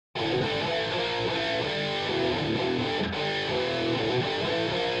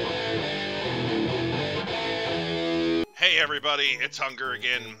Hey everybody, it's Hunger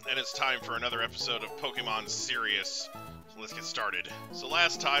again, and it's time for another episode of Pokemon Sirius. So let's get started. So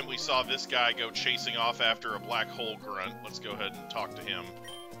last time we saw this guy go chasing off after a Black Hole Grunt. Let's go ahead and talk to him.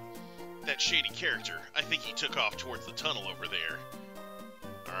 That shady character, I think he took off towards the tunnel over there.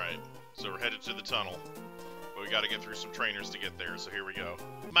 Alright, so we're headed to the tunnel. But we gotta get through some trainers to get there, so here we go.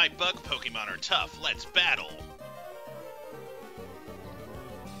 My bug Pokemon are tough, let's battle!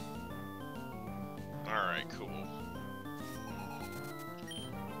 Alright, cool.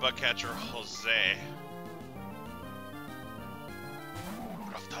 Bug catcher Jose.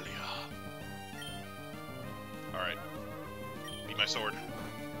 Raftalia. Alright. Need my sword.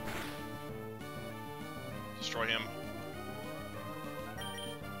 Destroy him.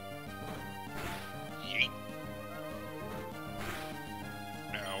 Yeet.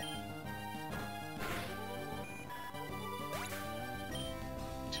 Ow.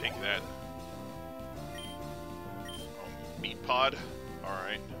 Take that. Oh, meat pod.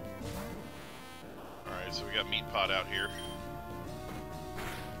 Alright. Alright, so we got meat pod out here.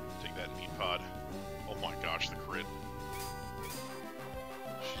 Take that meat pod. Oh my gosh, the crit.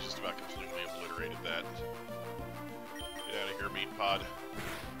 She just about completely obliterated that. Get out of here, meat pod.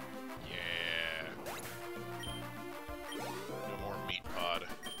 Yeah. No more meat pod.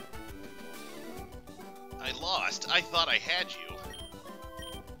 I lost. I thought I had you.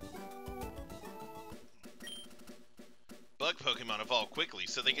 Bug Pokemon evolve quickly,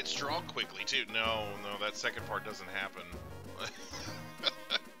 so they get strong quickly, too. No, that second part doesn't happen.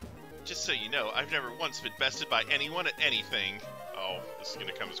 Just so you know, I've never once been bested by anyone at anything. Oh, this is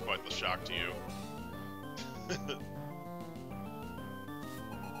gonna come as quite the shock to you.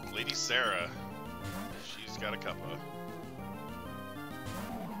 Lady Sarah. She's got a cuppa.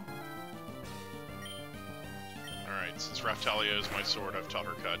 Alright, since Raftalia is my sword, I've taught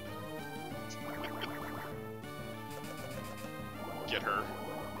her cut. Get her.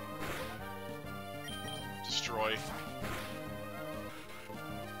 Destroy.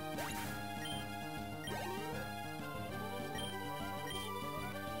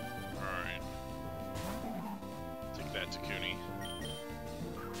 Alright. Take that, Takuni.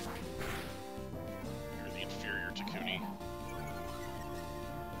 You're the inferior Takuni.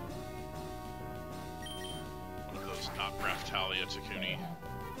 One of those not Raftalia Takuni.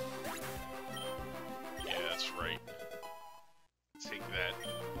 Yeah, that's right. Take that.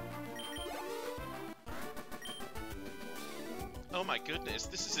 Oh my goodness,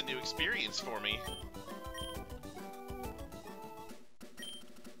 this is a new experience for me.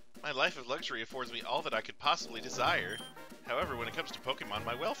 My life of luxury affords me all that I could possibly desire. However, when it comes to Pokemon,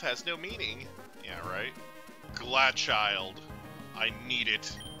 my wealth has no meaning. Yeah, right? Gladchild. I need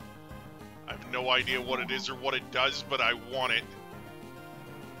it. I have no idea what it is or what it does, but I want it.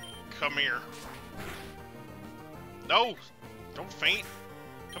 Come here. No! Don't faint.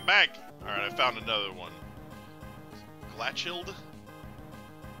 Come back. Alright, I found another one. Glatchild?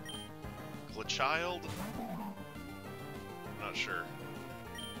 Glitchild? I'm not sure.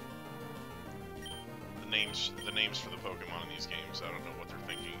 The names for the Pokemon in these games, I don't know what they're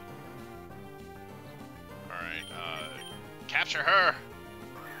thinking. Alright, capture her!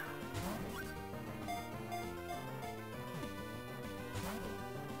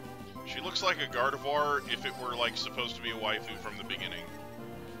 She looks like a Gardevoir if it were, like, supposed to be a waifu from the beginning.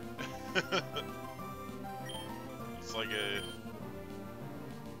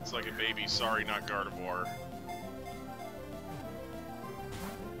 It's like a baby, sorry, not Gardevoir.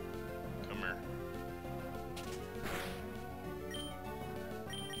 Come here.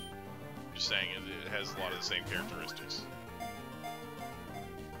 Just saying, it has a lot of the same characteristics.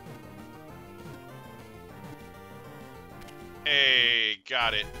 Hey,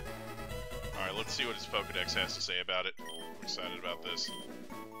 got it. Alright, let's see what his Pokedex has to say about it. I'm excited about this.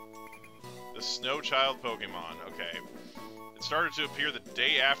 The Snow Child Pokemon. Okay. It started to appear the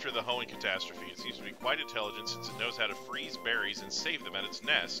day after the hoeing catastrophe. It seems to be quite intelligent since it knows how to freeze berries and save them at its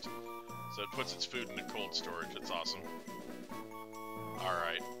nest. So it puts its food into cold storage. That's awesome.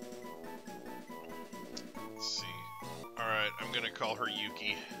 Alright. Let's see. Alright, I'm gonna call her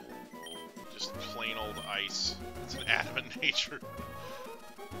Yuki. Just plain old ice. It's an adamant nature.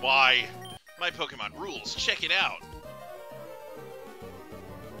 Why? My Pokemon rules. Check it out.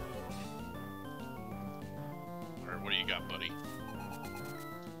 Alright, what do you got, buddy?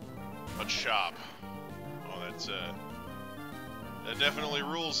 A chop. Oh, that's, that definitely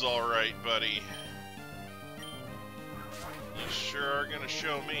rules alright, buddy. You sure are gonna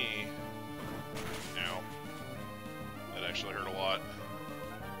show me. Ow. That actually hurt a lot.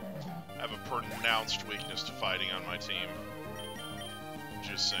 I have a pronounced weakness to fighting on my team.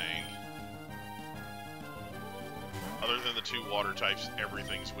 Just saying. Other than the 2 water types,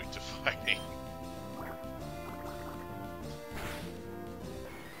 everything's weak to fighting.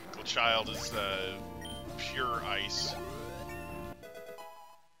 Child is pure ice.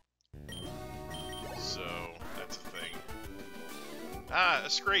 So, that's a thing. Ah, a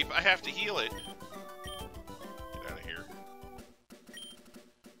scrape. I have to heal it. Get out of here.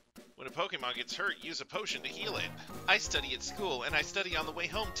 When a Pokemon gets hurt, use a potion to heal it. I study at school, and I study on the way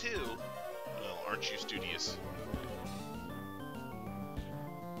home, too. Well, aren't you studious?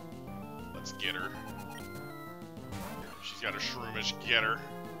 Let's get her. She's got a shroomish getter.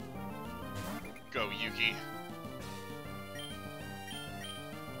 Go, Yuki.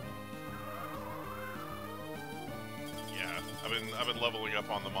 Yeah, I've been leveling up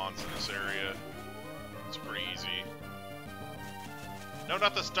on the mons in this area. It's pretty easy. No,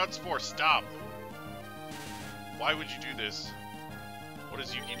 not the stun spore. Stop. Why would you do this? What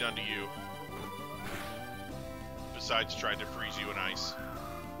has Yuki done to you? Besides trying to freeze you in ice.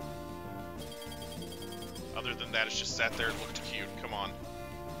 Other than that, it's just sat there and looked cute. Come on.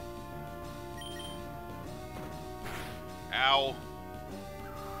 Ow.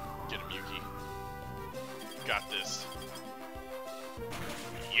 Get him, Yuki. Got this.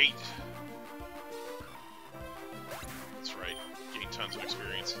 Yeet. That's right. Gain tons of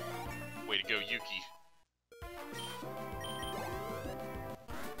experience. Way to go, Yuki.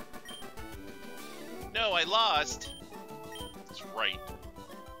 No, I lost. That's right.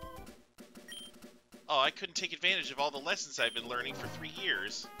 Oh, I couldn't take advantage of all the lessons I've been learning for 3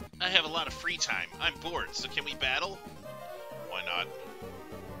 years. I have a lot of free time. I'm bored, so can we battle? Why not?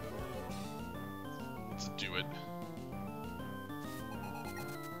 Let's do it.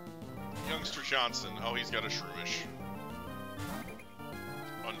 Youngster Johnson. Oh, he's got a shroomish.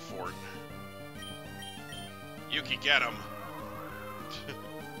 Unfort. Yuki, get him!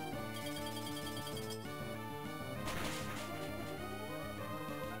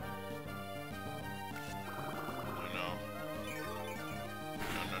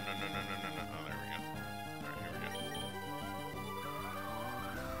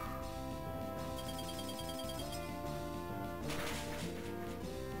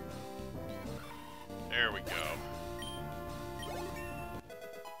 There we go.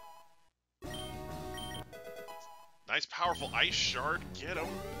 Nice, powerful ice shard. Get him.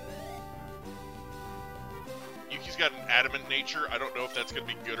 Yuki's got an adamant nature. I don't know if that's going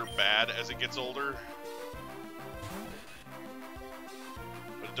to be good or bad as it gets older.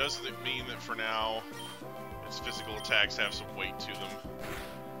 But it does mean that for now, its physical attacks have some weight to them.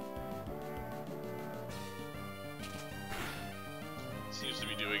 Seems to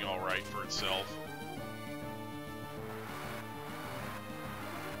be doing alright for itself.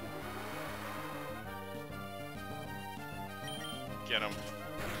 Get him.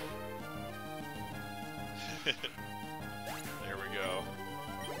 There we go.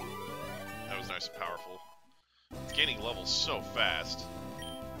 That was nice and powerful. It's gaining levels so fast.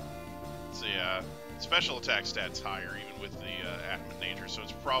 So yeah, special attack stats higher, even with the adamant nature, so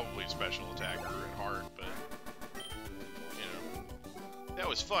it's probably a special attacker at heart, but, you know. That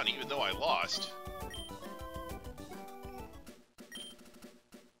was fun, even though I lost.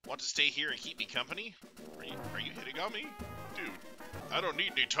 Want to stay here and keep me company? Are you hitting on me? Dude, I don't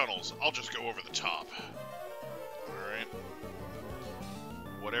need any tunnels. I'll just go over the top. Alright.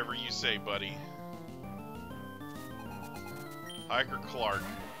 Whatever you say, buddy. Hiker Clark.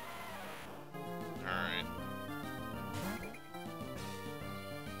 Alright.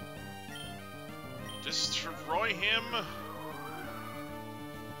 Destroy him!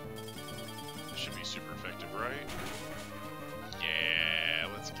 This should be super effective, right? Yeah,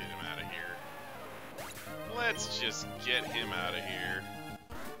 let's get him out of here. Let's just get him out of here.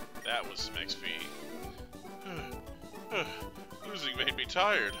 That was some XP. Losing made me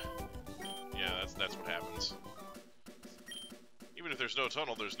tired. Yeah, that's what happens. Even if there's no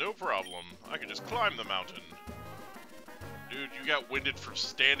tunnel, there's no problem. I can just climb the mountain. Dude, you got winded from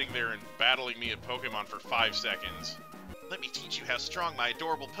standing there and battling me at Pokemon for 5 seconds. Let me teach you how strong my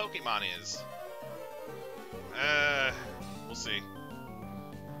adorable Pokemon is. We'll see.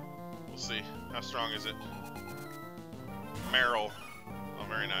 We'll see. How strong is it? Meryl. Oh,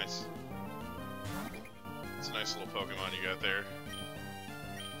 very nice. It's a nice little Pokemon you got there.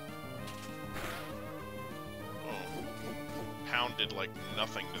 Oh. Pound did like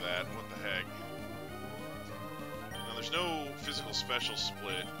nothing to that. What the heck? Now, there's no physical special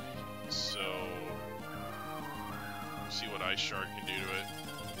split, so... Let's see what Ice Shard can do to it.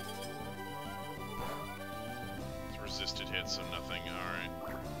 It's resisted hits, so nothing. Alright.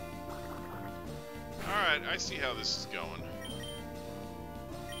 Alright, I see how this is going.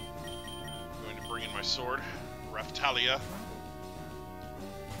 I'm going to bring in my sword. Raftalia.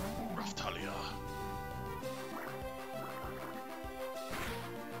 Raftalia.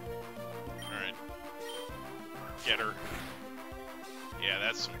 Alright. Get her. Yeah,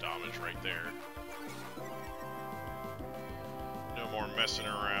 that's some damage right there. No more messing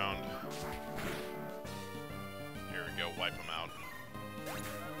around. Here we go, wipe them out.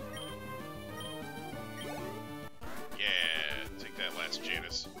 Yeah, take that last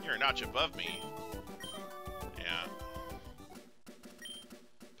Janice. You're a notch above me. Yeah.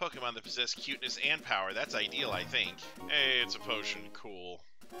 Pokemon that possess cuteness and power, that's ideal, I think. Hey, it's a potion, cool.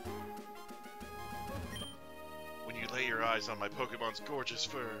 When you lay your eyes on my Pokemon's gorgeous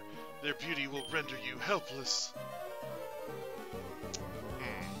fur, their beauty will render you helpless.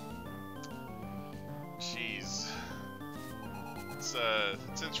 Jeez. It's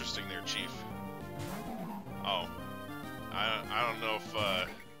interesting there, Chief. Oh. I don't know if,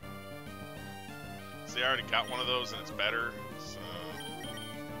 see, I already got one of those and it's better, so...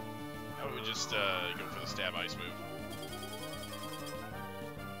 How about we just, go for the Stab Ice move?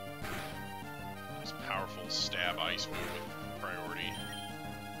 This powerful Stab Ice move with priority.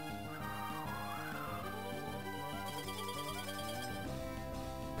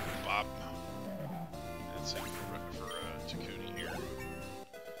 Bop. That's it for Takuni here.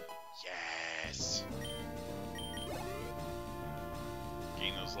 Yes!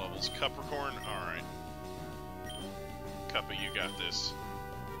 Gain those levels. Capricorn, alright. Cuppa, you got this.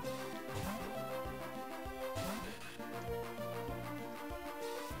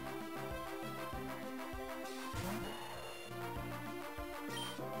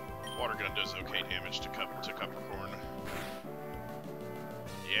 Water gun does okay damage to Capricorn.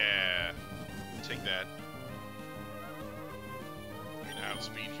 Yeah, take that. We're out of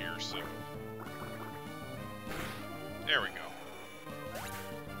speed here, so there we go.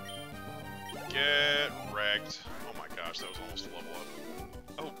 Get wrecked. Oh my gosh, that was almost a level up.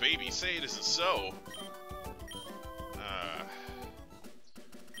 Oh baby, say it isn't so.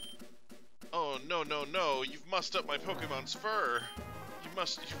 Oh no no no! You've mussed up my Pokemon's fur.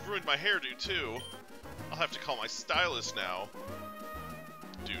 You've ruined my hairdo too. I'll have to call my stylist now.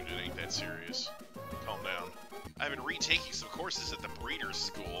 Dude, it ain't that serious. Calm down. I've been retaking some courses at the breeder's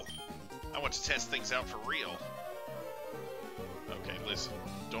school. I want to test things out for real. Okay, listen.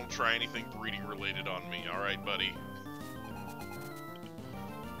 Don't try anything breeding related on me, alright, buddy?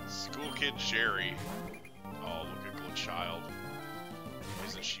 School kid Jerry. Oh, look at good child.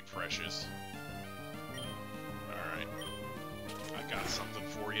 Isn't she precious? Alright. I got something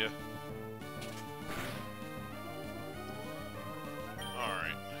for you.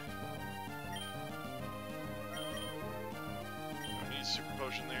 Alright. Do I need a super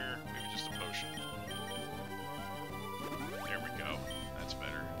potion there? Maybe just a potion. There we go. That's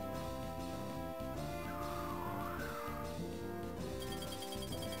better.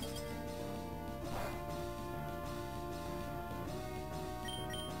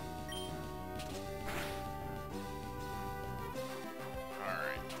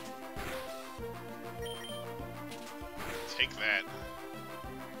 Take that.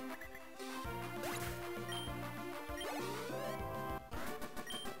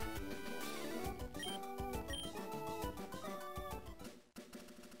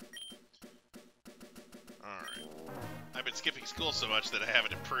 Alright. I've been skipping school so much that I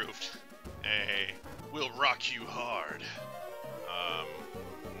haven't improved. Hey, we'll rock you hard.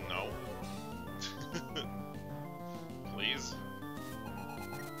 No. Please?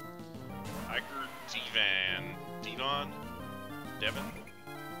 Devon? Devon?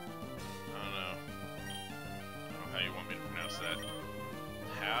 I don't know how you want me to pronounce that.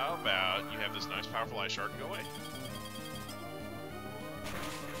 How about you have this nice powerful ice shard and go away?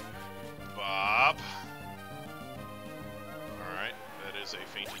 Bob. Alright, that is a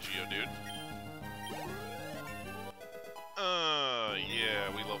fainted Geodude.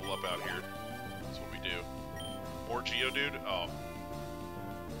 Yeah, we level up out here. That's what we do. More Geodude? Oh.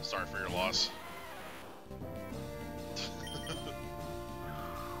 Sorry for your loss.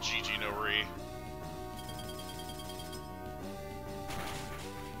 GG no re.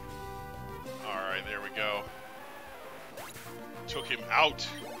 Alright, there we go. Took him out.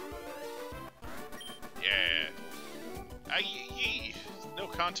 Yeah. No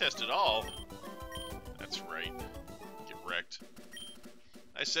contest at all. That's right. Get wrecked.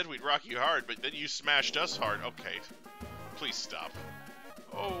 I said we'd rock you hard, but then you smashed us hard. Okay. Please stop.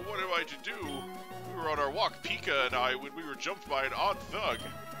 Oh, what am I to do? We were on our walk, Pika and I, when we were jumped by an odd thug.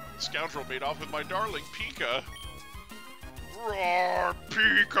 The scoundrel made off with my darling Pika. Roar,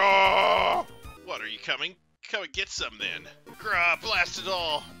 Pika! What, are you coming? Come and get some then. Grah, blast it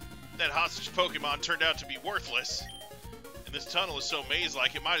all! That hostage Pokemon turned out to be worthless. And this tunnel is so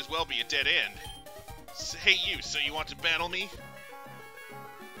maze-like, it might as well be a dead end. Hey you, so you want to battle me?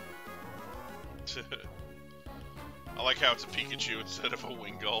 I like how it's a Pikachu instead of a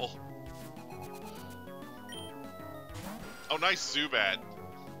Wingull. Oh, nice Zubat.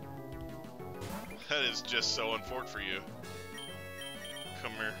 That is just so unfortunate for you.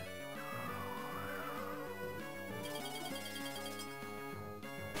 Come here.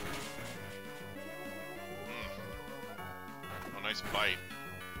 Oh, nice bite.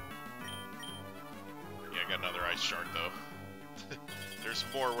 Yeah, I got another Ice Shard, though. There's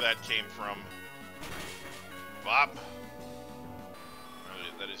more where that came from. Bop!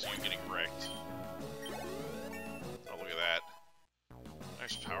 That is you getting wrecked. Oh, look at that.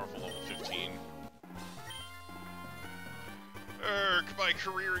 Nice, powerful level 15. Urgh, my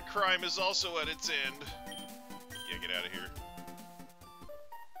career in crime is also at its end. Yeah, get out of here.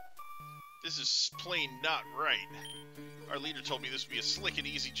 This is plain not right. Our leader told me this would be a slick and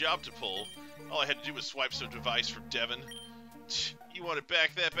easy job to pull. All I had to do was swipe some device from Devon. You want it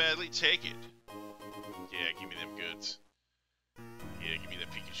back that badly? Take it. Yeah, give me them goods. Yeah, give me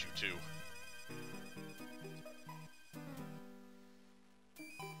that Pikachu too.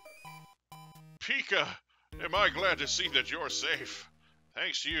 Pika! Am I glad to see that you're safe.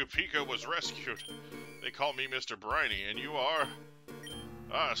 Thanks to you, Pika was rescued. They call me Mr. Briny, and you are...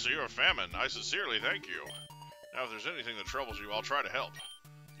 Ah, so you're Famine. I sincerely thank you. Now, if there's anything that troubles you, I'll try to help.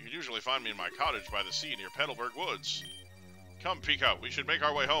 You can usually find me in my cottage by the sea near Petalburg Woods. Come, Pika, we should make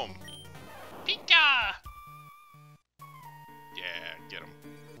our way home. Pika! Yeah, get him.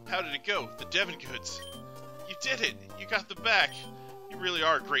 How did it go? The Devon goods. You did it! You got them back! You really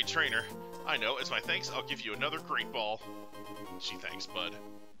are a great trainer. I know, as my thanks, I'll give you another Great Ball. Gee, thanks, bud.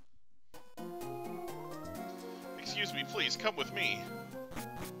 Excuse me, please, come with me.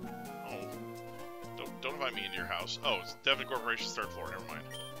 Oh. Don't invite me into your house. Oh, it's Devon Corporation's 3rd floor, never mind.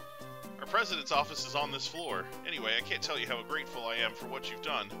 Our president's office is on this floor. Anyway, I can't tell you how grateful I am for what you've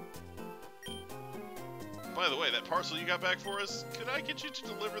done. By the way, that parcel you got back for us, could I get you to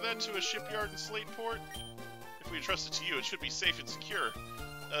deliver that to a shipyard in Slateport? If we entrust it to you, it should be safe and secure.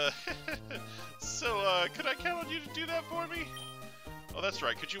 Could I count on you to do that for me? Oh, that's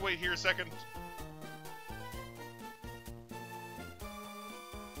right. Could you wait here a second?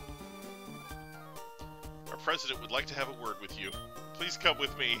 Our president would like to have a word with you. Please come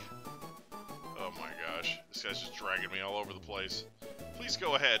with me. Oh my gosh. This guy's just dragging me all over the place. Please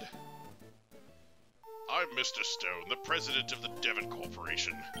go ahead. I'm Mr. Stone, the president of the Devon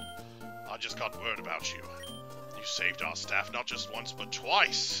Corporation. I just got word about you. You saved our staff not just once, but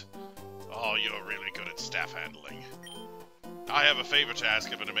twice. Oh, you're really good at staff handling. I have a favor to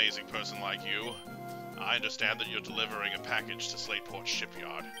ask of an amazing person like you. I understand that you're delivering a package to Slateport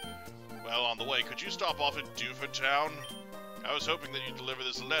Shipyard. Well, on the way, could you stop off in Duford Town? I was hoping that you'd deliver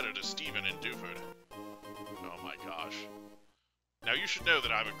this letter to Stephen in Duford. Oh my gosh. Now, you should know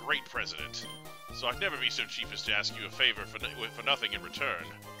that I'm a great president, so I'd never be so cheap as to ask you a favor for nothing in return.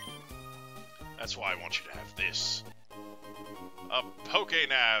 That's why I want you to have this. A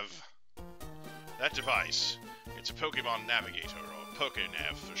PokeNav. That device, it's a Pokemon Navigator, or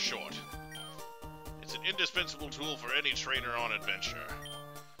PokeNav for short. It's an indispensable tool for any trainer on adventure.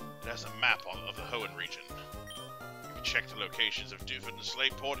 It has a map of the Hoenn region. You can check the locations of Duford and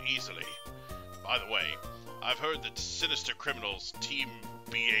Slateport easily. By the way, I've heard that sinister criminals, Team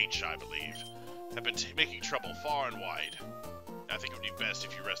BH, I believe, have been making trouble far and wide. I think it would be best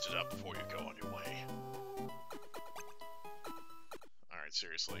if you rested up before you go on your way. Alright,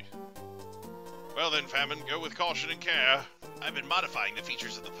 seriously. Well then, Famine, go with caution and care. I've been modifying the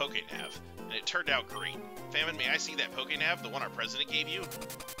features of the PokeNav, and it turned out great. Famine, may I see that PokeNav, the one our president gave you?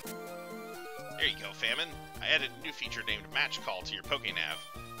 There you go, Famine. I added a new feature named Match Call to your PokeNav.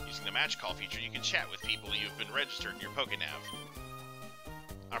 Using the Match Call feature, you can chat with people you've been registered in your PokeNav.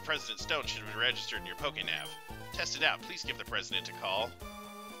 Our President Stone should have been registered in your PokeNav. Test it out. Please give the president a call.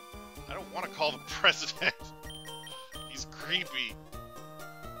 I don't want to call the president. He's creepy.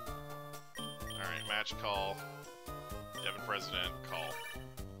 Alright, match call. Devon president, call.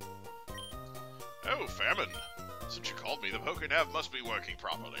 Oh, Famine. Since you called me, the PokeNav must be working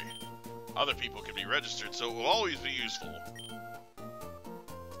properly. Other people can be registered, so it will always be useful.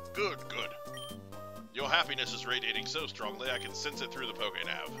 Good, good. Your happiness is radiating so strongly I can sense it through the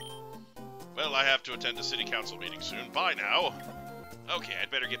PokeNav. Well, I have to attend a city council meeting soon. Bye now. Okay,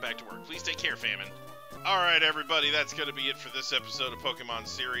 I'd better get back to work. Please take care, Famine. Alright, everybody, that's going to be it for this episode of Pokemon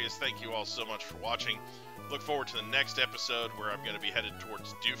Sirius. Thank you all so much for watching. Look forward to the next episode where I'm going to be headed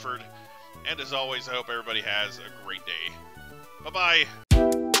towards Duford. And as always, I hope everybody has a great day. Bye-bye.